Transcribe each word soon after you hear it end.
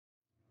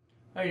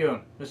How you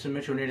doing? This is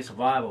Mitchell Native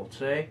Survival.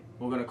 Today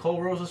we're going to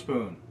Kolrosing a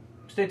spoon.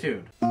 Stay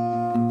tuned.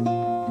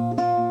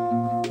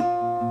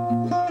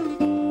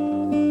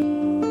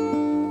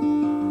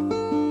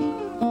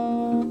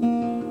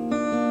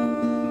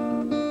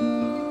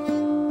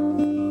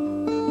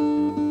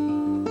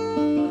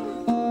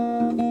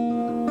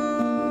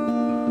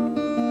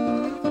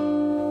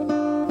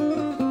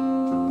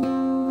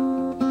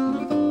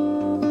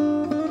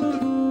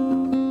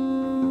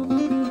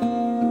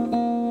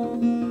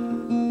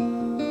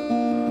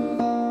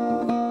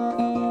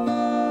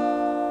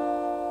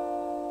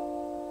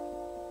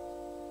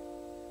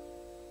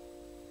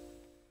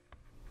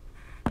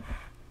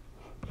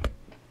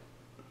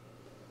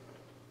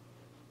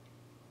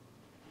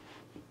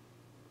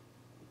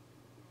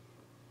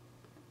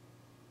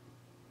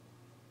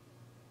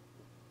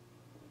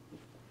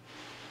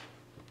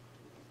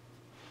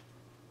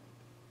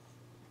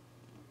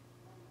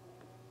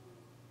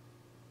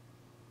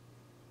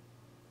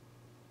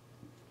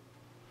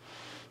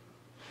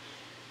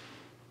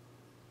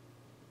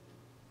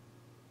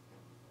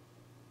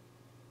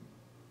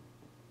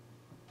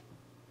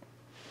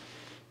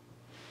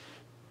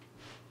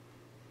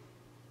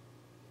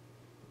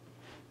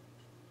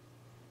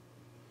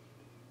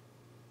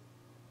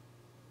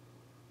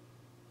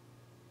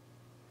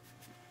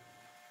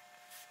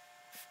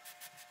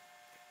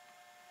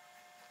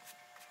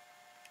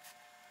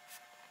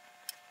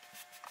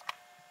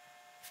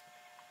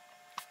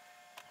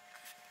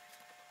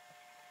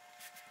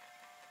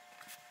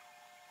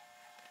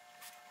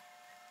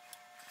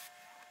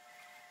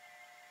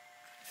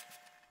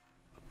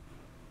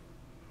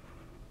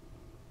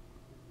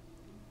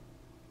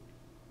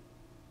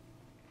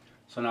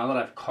 So now that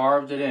I've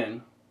carved it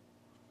in,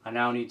 I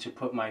now need to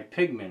put my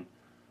pigment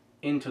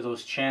into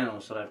those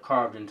channels that I've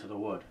carved into the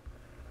wood.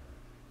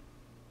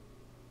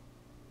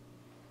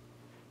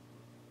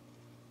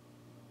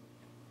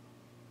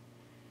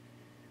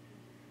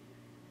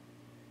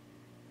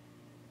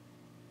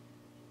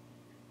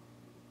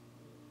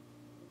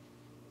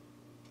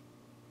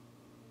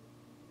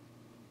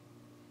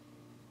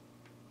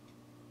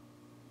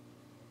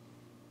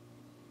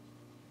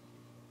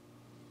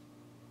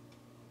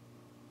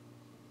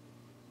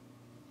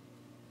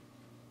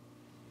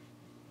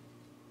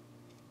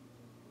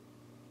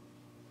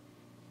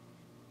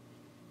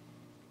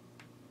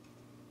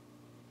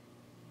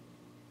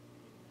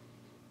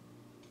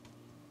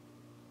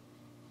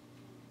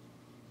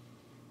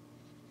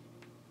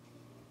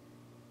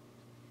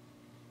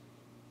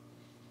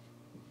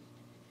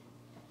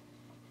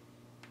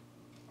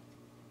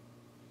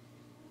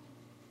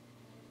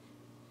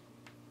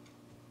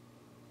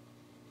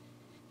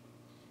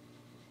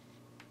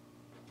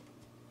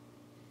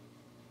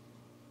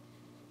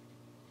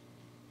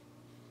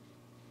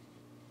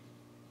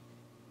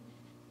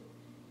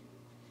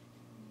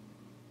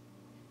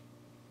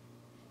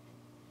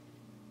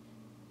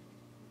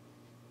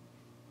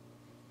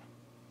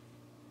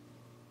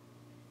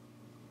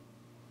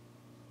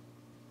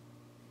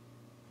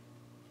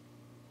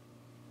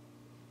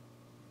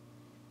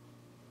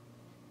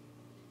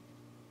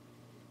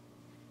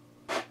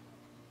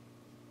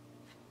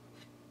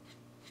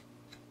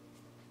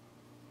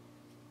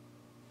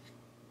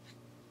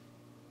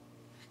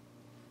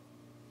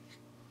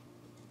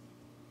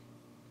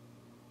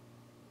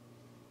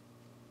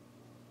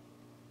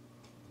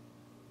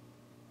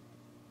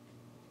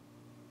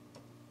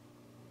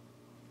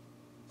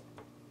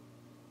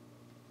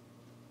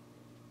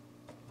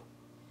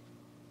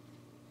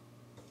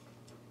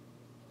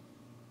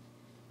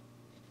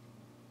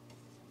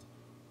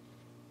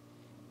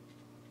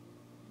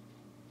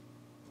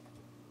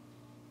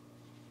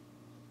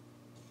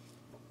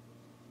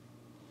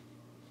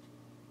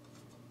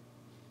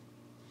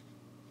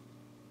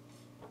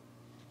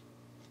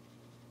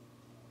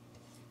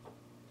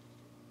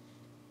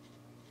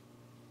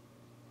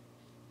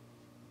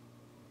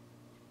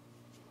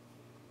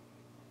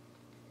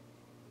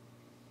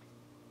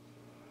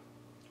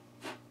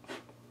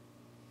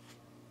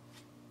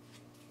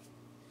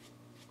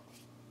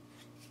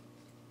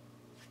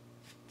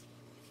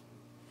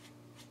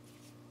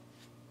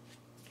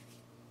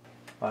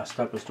 Last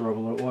step is to rub a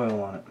little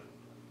oil on it.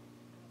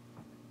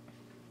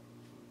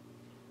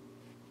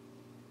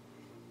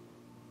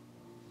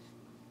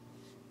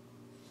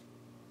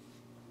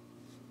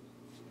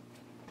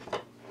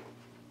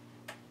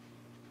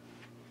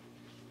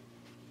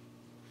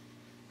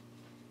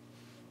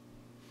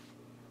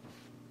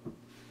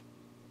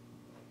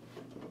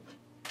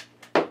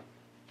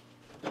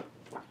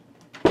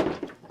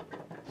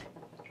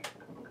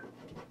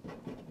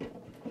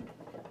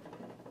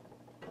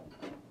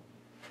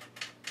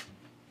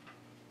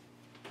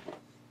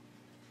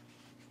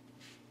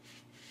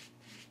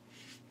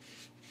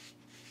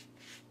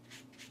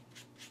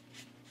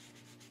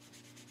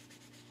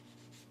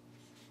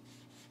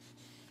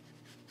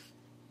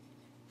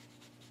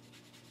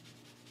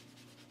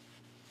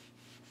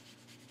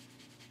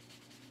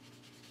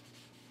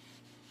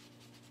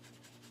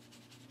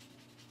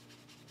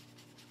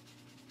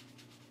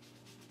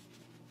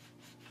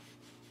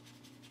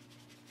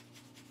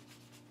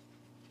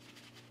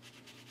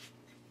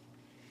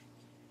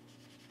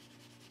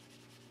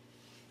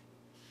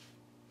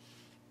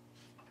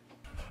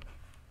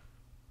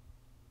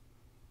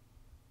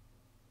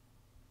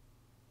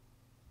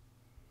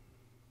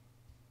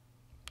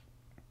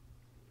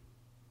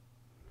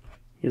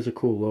 He has a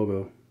cool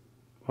logo.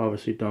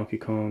 Obviously Donkey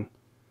Kong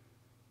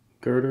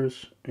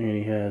girders, and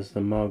he has the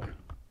mug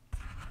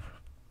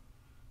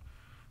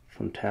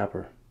from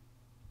Tapper.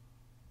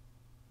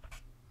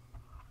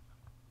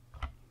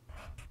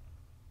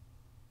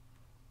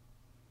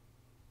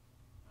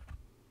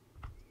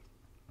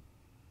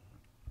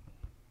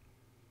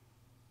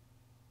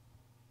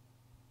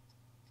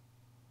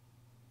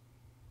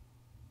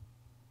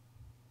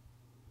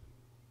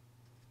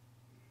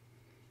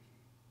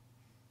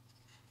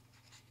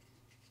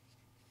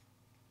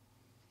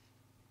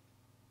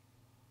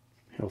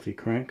 Healthy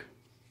crank.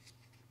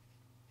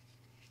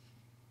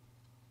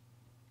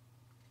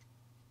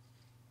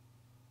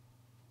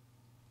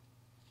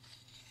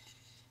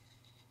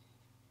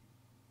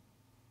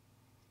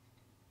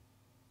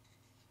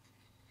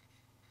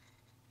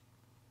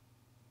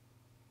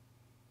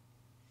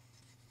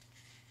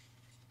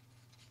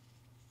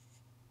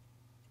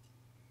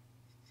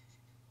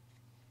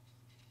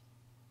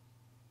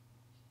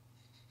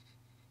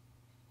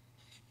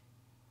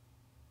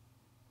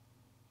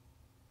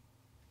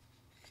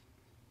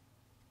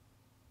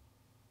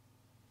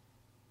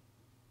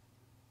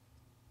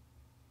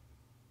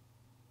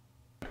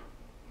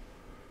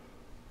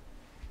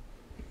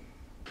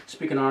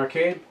 Speaking of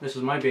arcade, this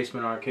is my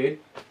basement arcade.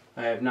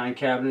 I have 9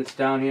 cabinets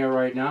down here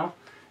right now,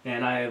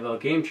 and I have a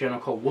game channel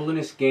called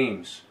Wilderness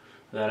Games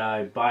that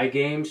I buy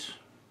games,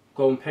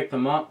 go and pick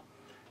them up,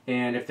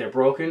 and if they're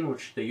broken,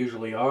 which they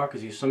usually are,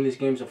 because some of these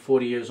games are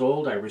 40 years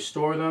old, I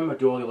restore them, I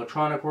do all the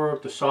electronic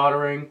work, the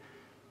soldering,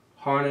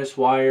 harness,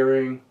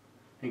 wiring,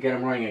 and get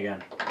them running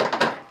again.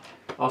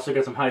 Also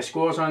get some high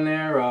scores on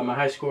there. My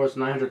high score is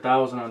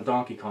 900,000 on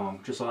Donkey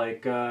Kong, just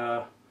like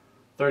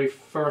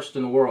 31st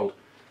in the world.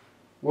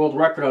 World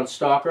record on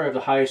Stalker, I have the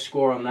highest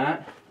score on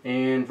that.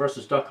 And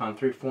versus Duck Hunt,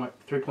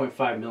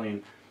 3.5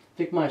 million. I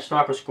think my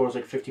Stalker score is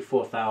like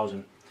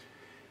 54,000.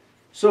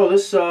 So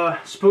this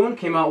spoon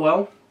came out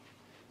well.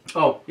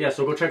 Oh, yeah,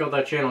 so go check out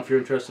that channel if you're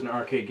interested in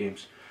arcade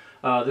games.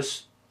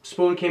 This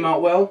spoon came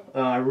out well.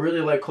 I really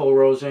like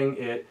Kolrosing.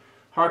 It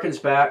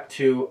harkens back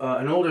to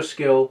an older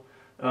skill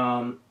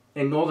in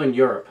Northern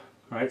Europe,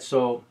 right?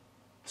 So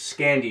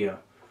Scandia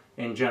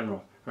in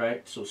general,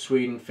 right? So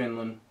Sweden,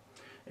 Finland,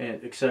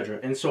 and etc.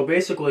 And so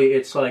basically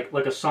it's like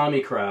a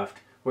Sami craft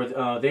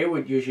where they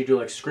would usually do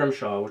like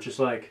scrimshaw, which is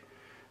like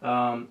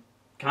kind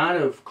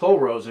of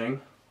Kolrosing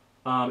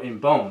in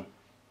bone.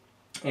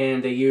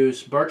 And they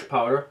use birch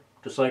powder,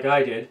 just like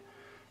I did.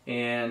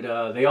 And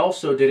they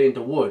also did it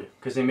into wood,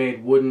 because they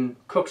made wooden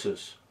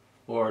cookses,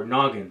 or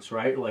noggins,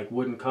 right? Like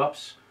wooden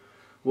cups,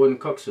 wooden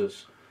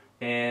cookses.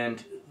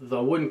 And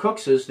the wooden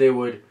cookses, they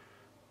would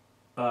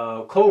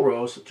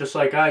Kolros, just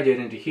like I did,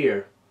 into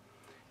here.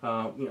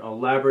 You know,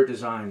 elaborate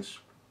designs.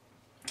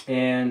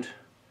 And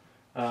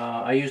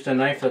I used a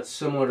knife that's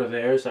similar to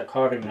theirs, that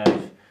carving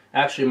knife.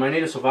 Actually, my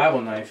native survival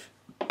knife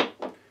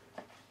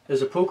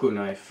is a puku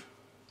knife.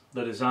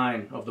 The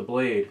design of the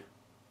blade,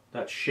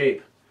 that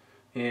shape,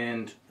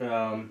 and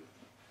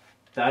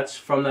that's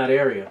from that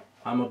area.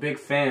 I'm a big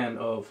fan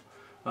of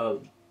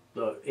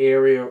the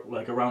area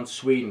like around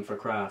Sweden for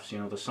crafts, you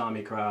know, the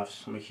Sami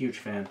crafts. I'm a huge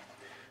fan.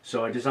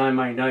 So I designed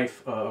my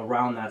knife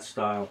around that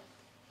style,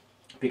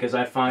 because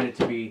I find it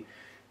to be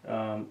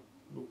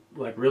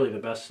like really the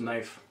best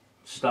knife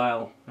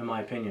style in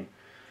my opinion.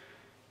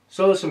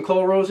 So there's some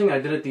Kolrosing. I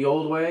did it the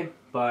old way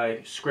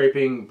by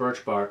scraping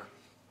birch bark.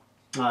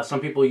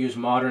 Some people use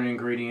modern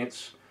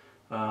ingredients.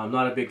 I'm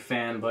not a big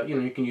fan, but you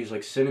know, you can use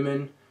like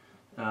cinnamon.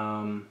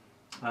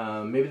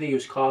 Maybe they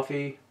use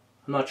coffee.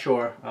 I'm not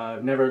sure.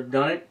 I've never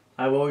done it.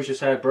 I've always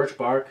just had birch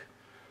bark.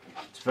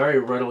 It's very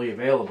readily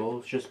available.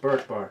 It's just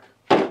birch bark.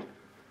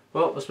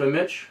 Well, that's been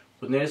Mitch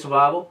with Native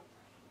Survival.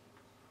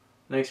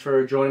 Thanks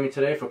for joining me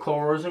today for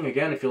Kolrosing.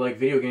 Again, if you like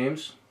video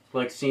games,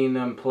 like seeing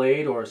them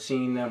played or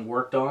seeing them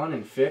worked on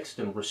and fixed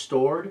and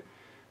restored,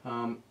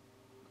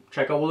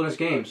 check out Wilderness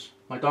Games.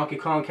 My Donkey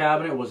Kong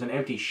cabinet was an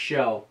empty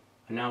shell,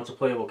 and now it's a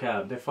playable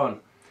cab. They're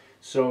fun.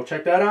 So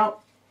check that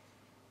out,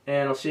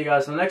 and I'll see you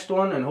guys in the next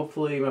one, and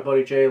hopefully my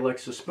buddy Jay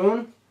likes the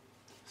spoon.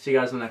 See you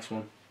guys in the next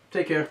one.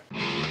 Take care.